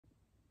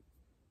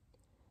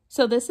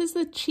So this is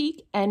the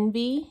Cheek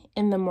Envy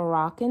in the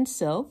Moroccan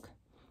silk.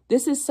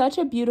 This is such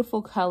a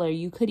beautiful color.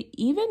 You could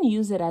even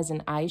use it as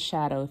an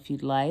eyeshadow if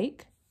you'd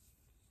like.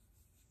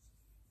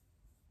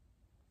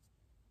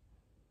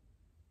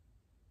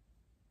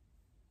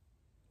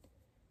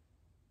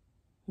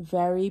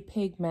 Very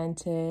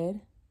pigmented.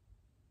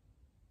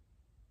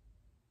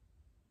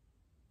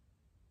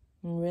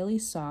 And really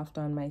soft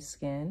on my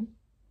skin.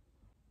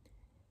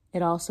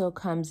 It also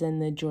comes in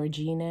the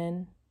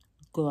Georgian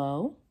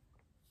Glow.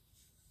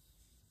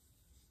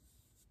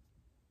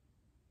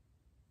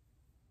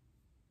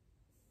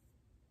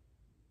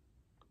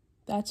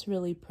 That's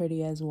really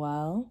pretty as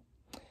well.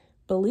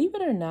 Believe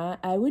it or not,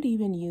 I would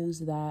even use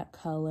that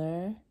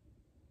color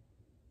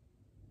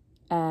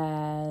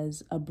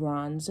as a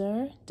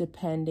bronzer,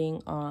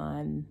 depending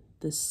on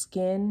the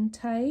skin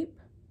type.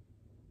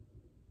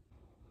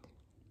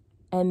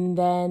 And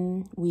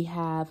then we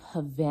have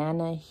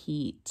Havana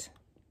Heat.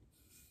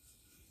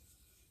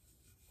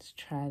 Let's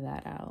try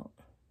that out.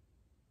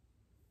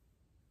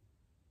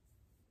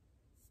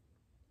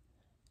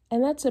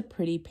 And that's a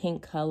pretty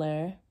pink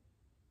color.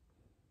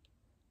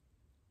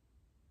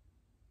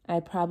 I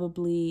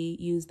probably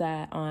use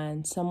that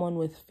on someone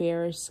with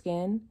fairer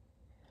skin.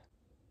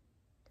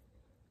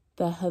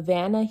 The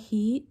Havana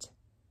Heat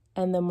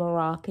and the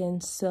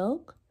Moroccan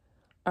Silk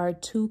are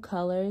two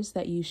colors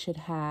that you should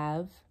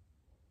have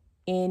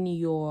in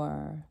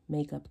your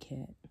makeup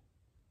kit.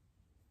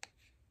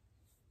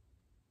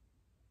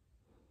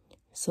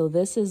 So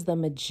this is the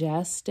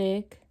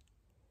Majestic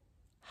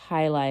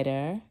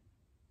highlighter,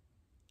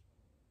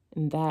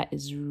 and that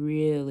is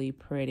really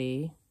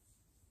pretty.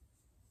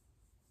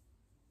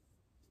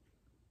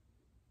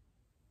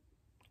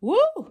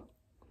 Woo!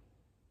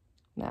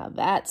 Now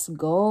that's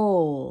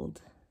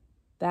gold.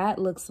 That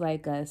looks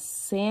like a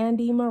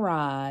sandy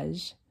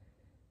mirage.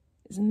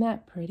 Isn't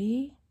that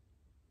pretty?